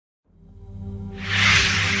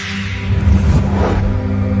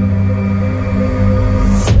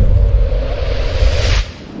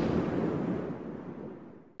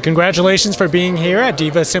Congratulations for being here at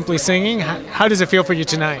Divas Simply Singing. How does it feel for you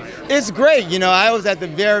tonight? It's great. You know, I was at the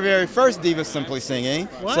very first Divas Simply Singing.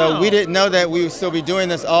 Wow. So we didn't know that we would still be doing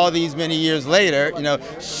this all these many years later. You know,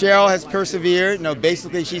 Sheryl has persevered. You know,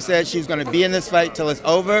 basically she said she's going to be in this fight till it's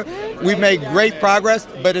over. We've made great progress,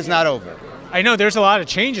 but it's not over. I know there's a lot of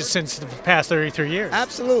changes since the past 33 years.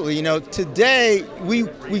 Absolutely. You know, today we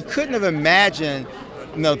couldn't have imagined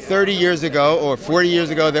 30 years ago or 40 years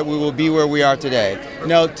ago that we will be where we are today.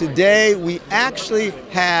 Today we actually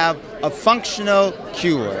have a functional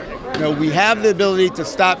cure. We have the ability to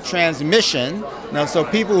stop transmission. So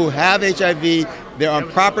people who have HIV, they're on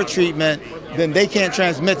proper treatment, then they can't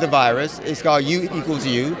transmit the virus. It's called U equals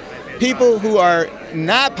U. People who are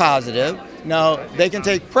not positive, they can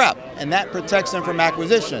take PrEP, and that protects them from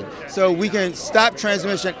acquisition. So we can stop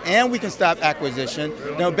transmission and we can stop acquisition.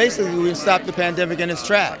 Basically we can stop the pandemic in its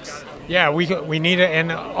tracks. Yeah, we need to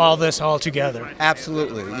end all this all together.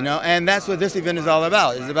 Absolutely, and that's what this event is all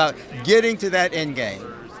about. It's about getting to that end game.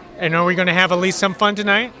 And are we going to have at least some fun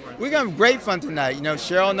tonight? We're going to have great fun tonight.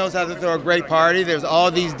 Sheryl knows how to throw a great party. There's all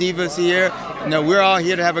these divas here. We're all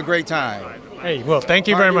here to have a great time. Hey, well, thank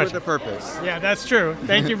you very much. With a purpose. Yeah, that's true.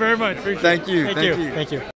 Thank you very much. Thank you.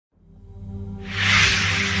 Thank you.